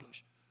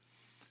accomplish.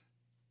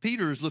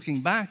 Peter is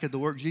looking back at the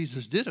work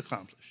Jesus did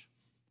accomplish.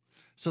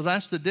 So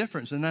that's the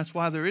difference, and that's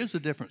why there is a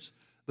difference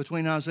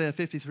between Isaiah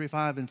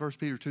 53:5 and 1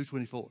 Peter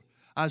 2:24.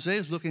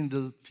 Isaiah is looking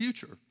to the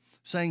future,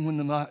 saying when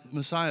the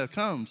Messiah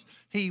comes,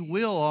 he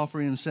will offer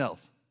himself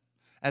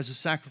as a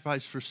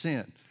sacrifice for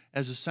sin,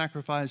 as a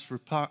sacrifice for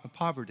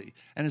poverty,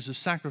 and as a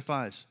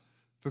sacrifice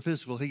for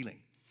physical healing.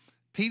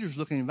 Peter's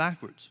looking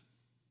backwards.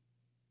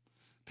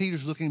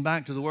 Peter's looking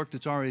back to the work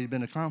that's already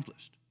been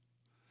accomplished.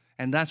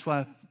 And that's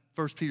why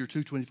 1 Peter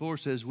 2:24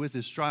 says, with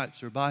his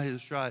stripes, or by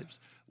his stripes,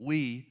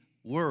 we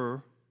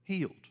were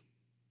healed.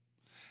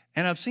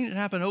 And I've seen it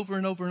happen over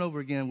and over and over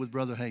again with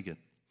Brother Hagin.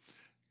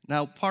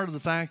 Now, part of the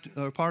fact,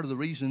 or part of the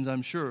reasons,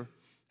 I'm sure,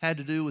 had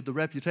to do with the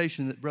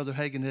reputation that Brother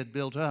Hagin had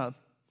built up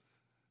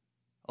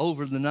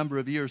over the number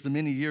of years, the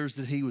many years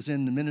that he was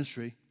in the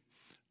ministry,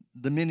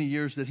 the many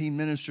years that he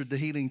ministered the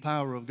healing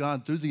power of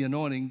God through the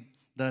anointing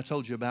that I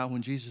told you about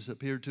when Jesus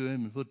appeared to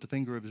him and put the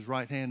finger of his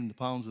right hand in the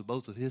palms of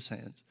both of his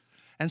hands.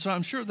 And so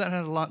I'm sure that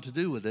had a lot to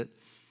do with it.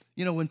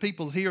 You know, when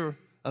people hear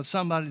of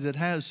somebody that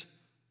has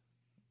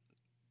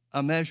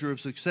a measure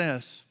of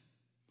success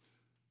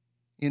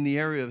in the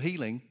area of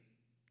healing,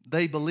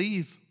 they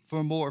believe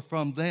for more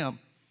from them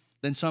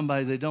than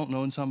somebody they don't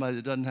know and somebody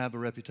that doesn't have a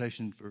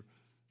reputation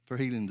for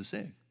healing the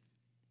sick.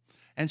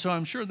 And so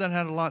I'm sure that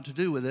had a lot to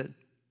do with it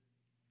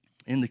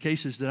in the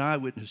cases that I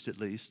witnessed, at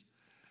least.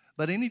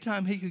 But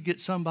anytime he could get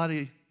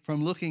somebody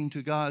from looking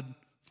to God,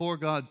 for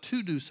God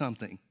to do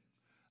something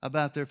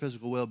about their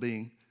physical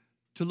well-being,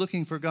 to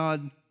looking for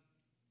God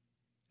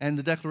and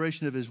the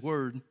declaration of his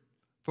word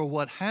for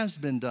what has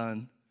been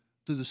done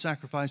through the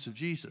sacrifice of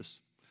Jesus,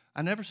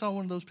 I never saw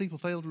one of those people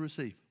fail to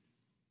receive.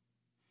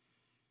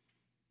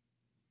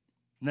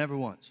 Never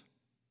once.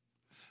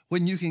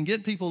 When you can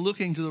get people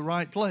looking to the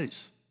right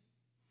place,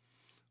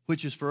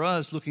 which is for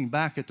us looking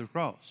back at the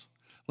cross,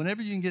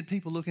 whenever you can get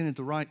people looking at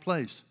the right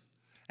place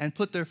and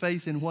put their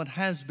faith in what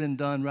has been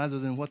done rather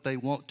than what they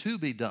want to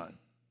be done,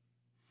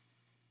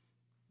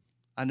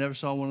 I never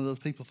saw one of those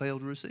people fail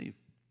to receive.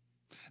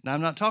 Now,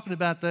 I'm not talking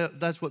about that.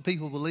 That's what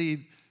people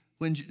believed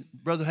when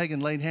Brother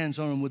Hagin laid hands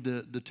on him with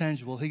the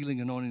tangible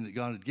healing anointing that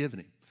God had given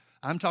him.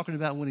 I'm talking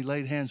about when he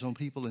laid hands on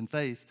people in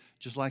faith,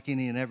 just like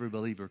any and every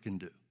believer can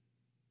do.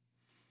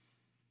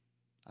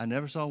 I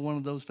never saw one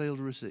of those fail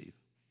to receive.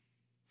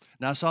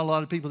 Now, I saw a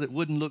lot of people that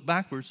wouldn't look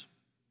backwards.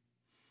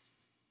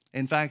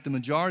 In fact, the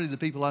majority of the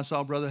people I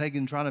saw Brother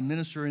Hagin try to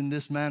minister in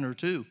this manner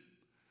to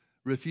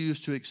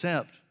refused to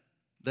accept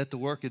that the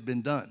work had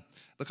been done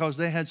because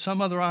they had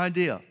some other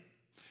idea.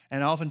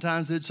 And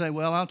oftentimes they'd say,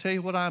 well, I'll tell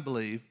you what I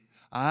believe.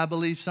 I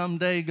believe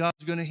someday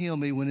God's going to heal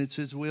me when it's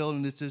His will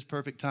and it's His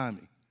perfect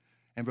timing.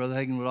 And Brother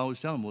Hagin would always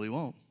tell him, well, He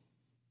won't.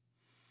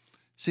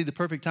 See, the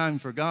perfect time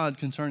for God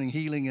concerning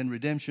healing and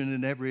redemption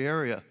in every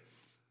area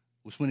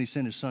was when He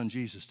sent His Son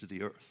Jesus to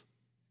the earth.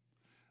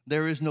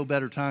 There is no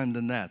better time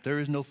than that. There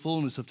is no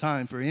fullness of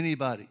time for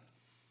anybody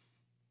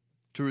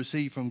to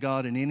receive from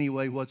God in any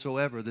way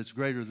whatsoever that's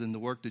greater than the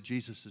work that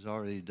Jesus has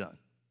already done.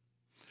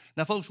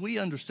 Now, folks, we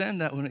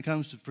understand that when it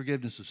comes to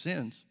forgiveness of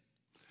sins.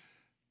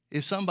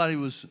 If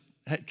somebody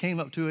came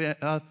up to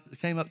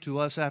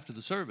us after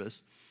the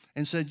service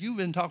and said, you've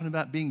been talking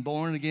about being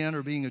born again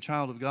or being a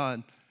child of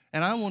God,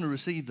 and I want to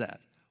receive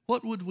that,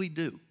 what would we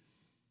do?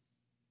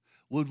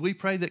 Would we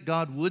pray that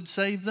God would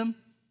save them?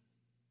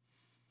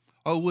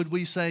 Or would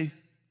we say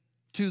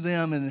to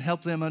them and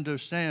help them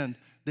understand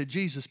that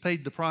Jesus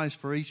paid the price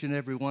for each and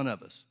every one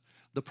of us?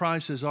 The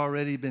price has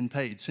already been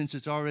paid. Since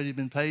it's already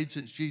been paid,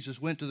 since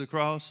Jesus went to the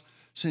cross,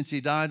 since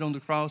He died on the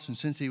cross, and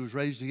since He was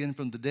raised again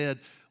from the dead,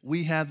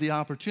 we have the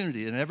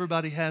opportunity, and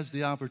everybody has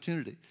the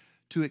opportunity,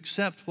 to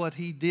accept what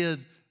He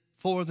did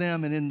for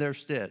them and in their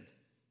stead.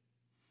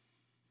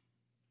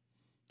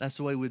 That's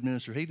the way we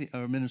administer healing,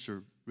 or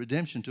minister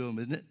redemption to them,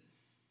 isn't it?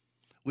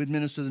 We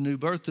administer the new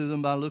birth to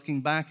them by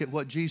looking back at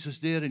what Jesus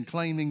did and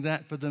claiming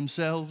that for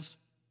themselves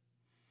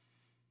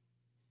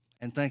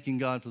and thanking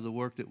God for the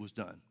work that was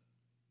done.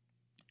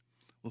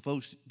 Well,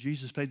 folks,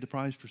 Jesus paid the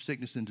price for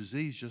sickness and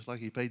disease just like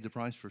He paid the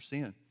price for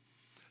sin.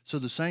 So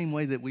the same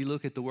way that we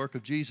look at the work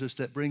of Jesus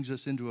that brings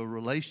us into a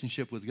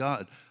relationship with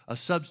God, a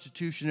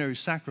substitutionary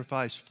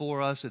sacrifice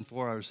for us and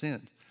for our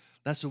sins,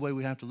 that's the way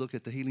we have to look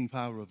at the healing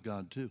power of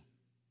God too.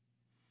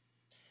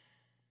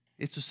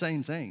 It's the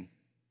same thing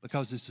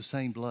because it's the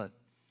same blood.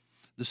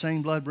 The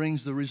same blood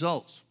brings the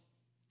results: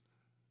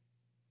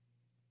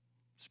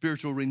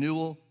 spiritual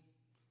renewal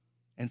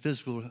and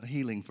physical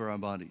healing for our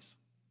bodies.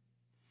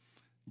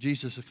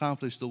 Jesus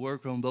accomplished the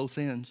work on both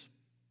ends,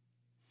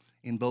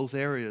 in both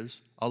areas,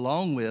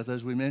 along with,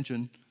 as we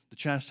mentioned, the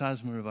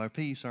chastisement of our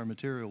peace, our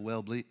material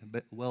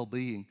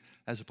well-being,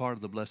 as a part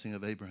of the blessing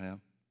of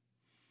Abraham.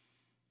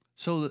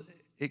 So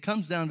it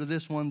comes down to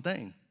this one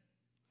thing: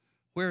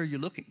 where are you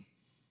looking?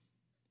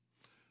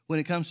 When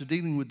it comes to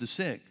dealing with the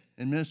sick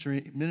and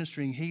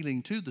ministering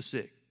healing to the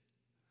sick,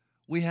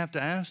 we have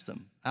to ask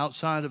them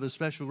outside of a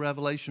special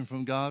revelation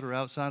from God or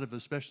outside of a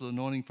special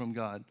anointing from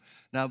God.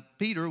 Now,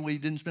 Peter, we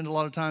didn't spend a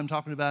lot of time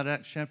talking about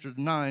Acts chapter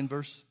 9,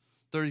 verse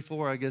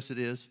 34, I guess it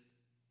is.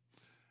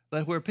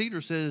 But where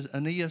Peter says,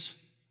 Aeneas,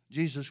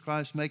 Jesus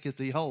Christ maketh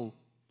thee whole,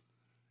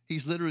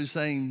 he's literally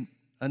saying,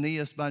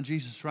 Aeneas, by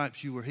Jesus'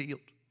 stripes you were healed.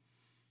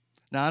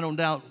 Now, I don't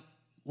doubt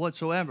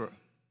whatsoever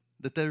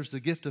that there's the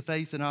gift of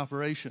faith in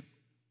operation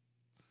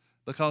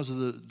because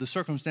of the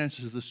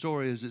circumstances of the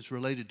story as it's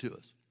related to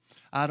us.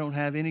 I don't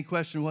have any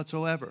question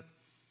whatsoever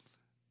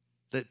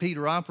that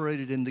Peter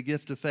operated in the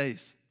gift of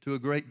faith to a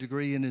great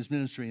degree in his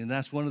ministry, and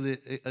that's one of the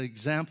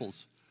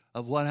examples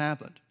of what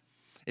happened.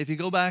 If you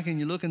go back and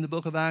you look in the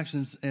book of Acts,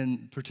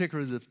 and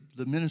particularly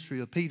the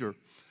ministry of Peter,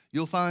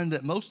 you'll find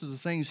that most of the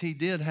things he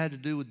did had to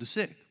do with the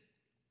sick.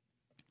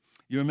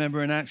 You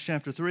remember in Acts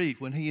chapter 3,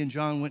 when he and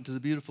John went to the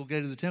beautiful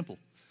gate of the temple,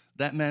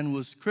 that man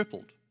was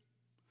crippled,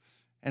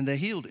 and they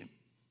healed him.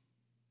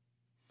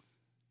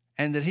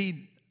 And that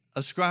he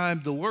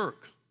ascribed the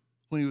work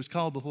when he was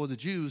called before the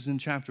Jews in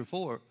chapter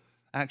 4,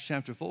 Acts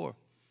chapter 4.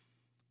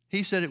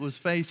 He said it was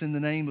faith in the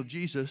name of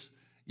Jesus,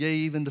 yea,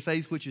 even the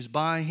faith which is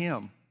by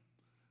Him,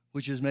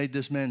 which has made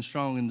this man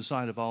strong in the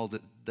sight of all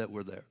that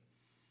were there.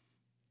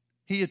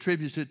 He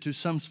attributes it to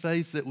some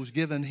faith that was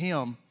given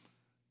him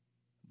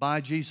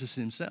by Jesus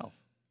Himself.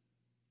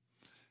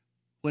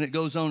 When it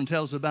goes on and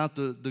tells about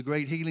the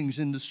great healings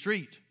in the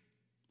street,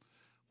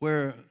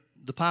 where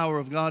the power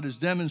of God is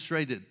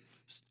demonstrated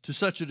to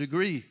such a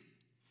degree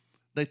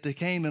that they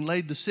came and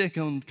laid the sick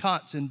on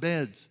cots and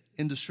beds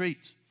in the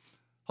streets,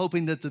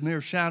 hoping that the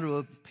mere shadow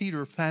of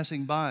Peter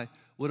passing by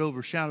would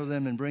overshadow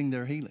them and bring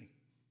their healing.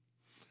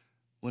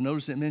 Well,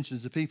 notice it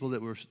mentions the people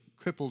that were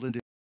crippled in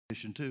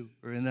addition too,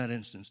 or in that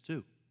instance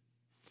too.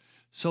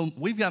 So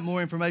we've got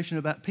more information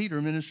about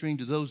Peter ministering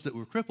to those that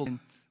were crippled,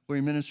 where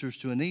he ministers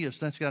to Aeneas.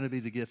 That's got to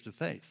be the gift of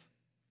faith.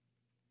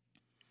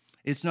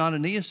 It's not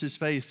Aeneas'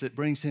 faith that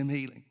brings him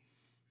healing.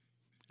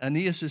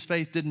 Aeneas'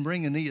 faith didn't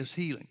bring Aeneas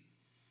healing.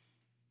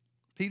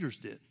 Peter's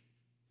did.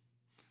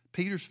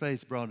 Peter's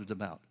faith brought it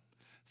about.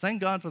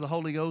 Thank God for the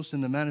Holy Ghost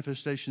and the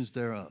manifestations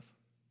thereof.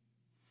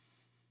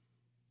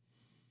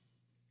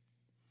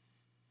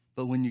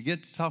 But when you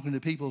get to talking to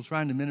people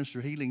trying to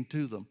minister healing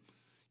to them,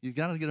 you've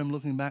got to get them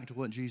looking back to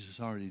what Jesus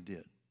already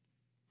did.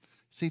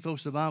 See,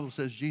 folks, the Bible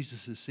says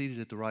Jesus is seated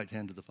at the right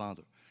hand of the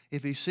Father.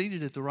 If He's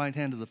seated at the right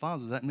hand of the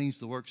Father, that means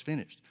the work's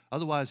finished.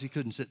 Otherwise, He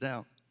couldn't sit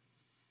down.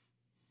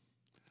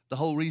 The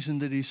whole reason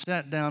that He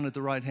sat down at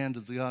the right hand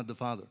of God the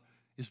Father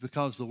is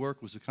because the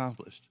work was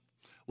accomplished.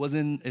 Well,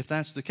 then, if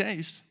that's the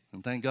case,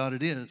 and thank God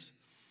it is,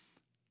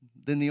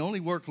 then the only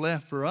work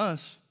left for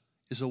us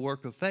is a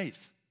work of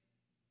faith.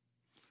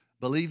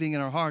 Believing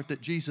in our heart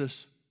that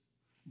Jesus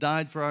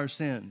died for our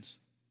sins.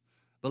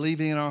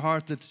 Believing in our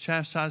heart that the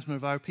chastisement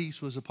of our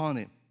peace was upon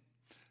Him.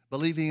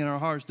 believing in our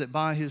hearts that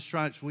by his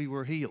stripes we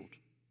were healed,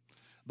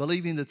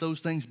 believing that those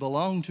things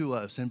belong to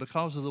us, and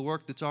because of the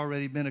work that's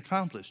already been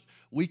accomplished,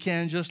 we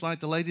can, just like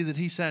the lady that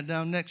he sat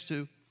down next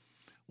to,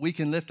 we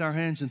can lift our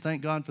hands and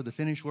thank God for the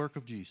finished work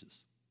of Jesus.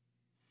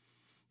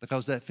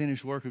 Because that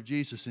finished work of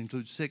Jesus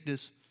includes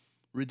sickness,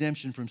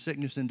 redemption from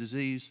sickness and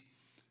disease,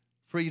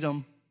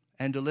 freedom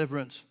and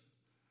deliverance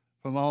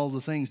from all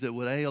the things that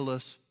would ail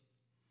us,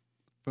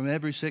 from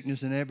every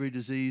sickness and every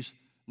disease,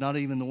 not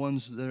even the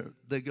ones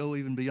that go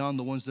even beyond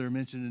the ones that are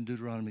mentioned in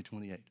Deuteronomy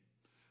 28.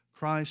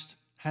 Christ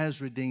has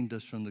redeemed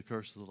us from the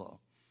curse of the law.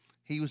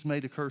 He was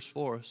made a curse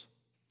for us.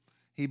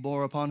 He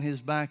bore upon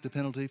his back the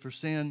penalty for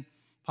sin,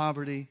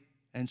 poverty,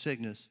 and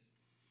sickness.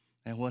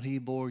 And what he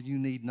bore, you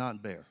need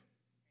not bear.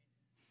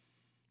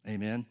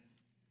 Amen.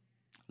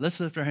 Let's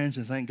lift our hands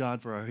and thank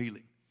God for our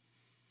healing.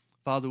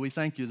 Father, we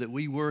thank you that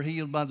we were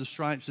healed by the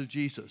stripes of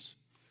Jesus.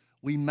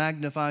 We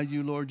magnify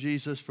you, Lord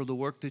Jesus, for the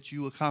work that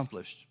you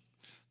accomplished.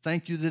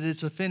 Thank you that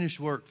it's a finished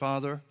work,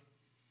 Father.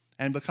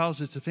 And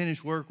because it's a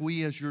finished work,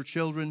 we as your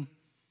children,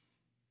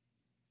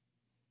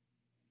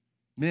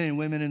 men and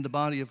women in the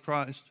body of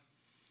Christ,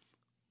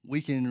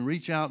 we can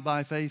reach out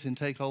by faith and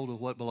take hold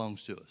of what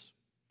belongs to us.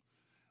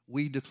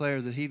 We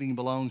declare that healing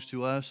belongs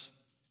to us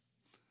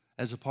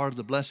as a part of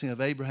the blessing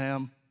of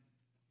Abraham.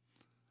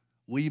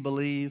 We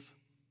believe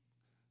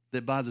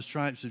that by the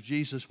stripes of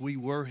Jesus we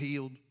were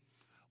healed.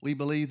 We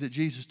believe that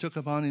Jesus took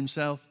upon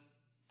himself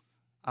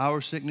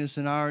our sickness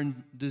and our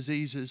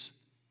diseases,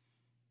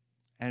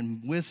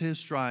 and with his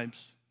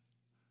stripes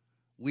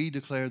we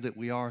declare that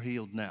we are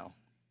healed now.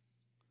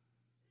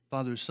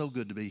 Father, it's so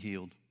good to be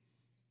healed.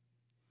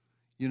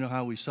 You know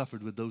how we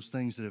suffered with those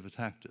things that have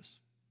attacked us.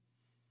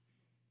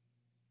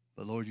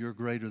 But Lord, you're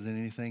greater than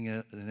anything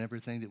and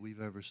everything that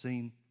we've ever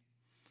seen.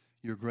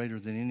 You're greater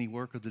than any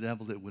work of the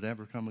devil that would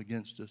ever come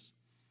against us.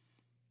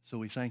 So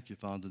we thank you,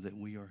 Father, that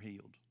we are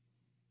healed.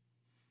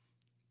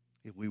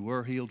 If we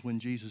were healed when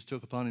Jesus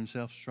took upon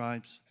himself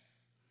stripes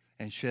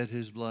and shed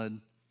his blood,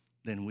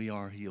 then we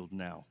are healed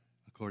now,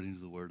 according to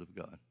the word of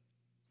God.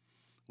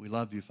 We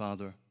love you,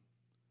 Father,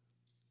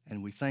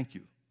 and we thank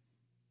you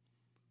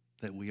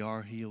that we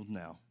are healed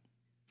now.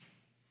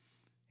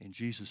 In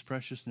Jesus'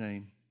 precious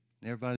name, everybody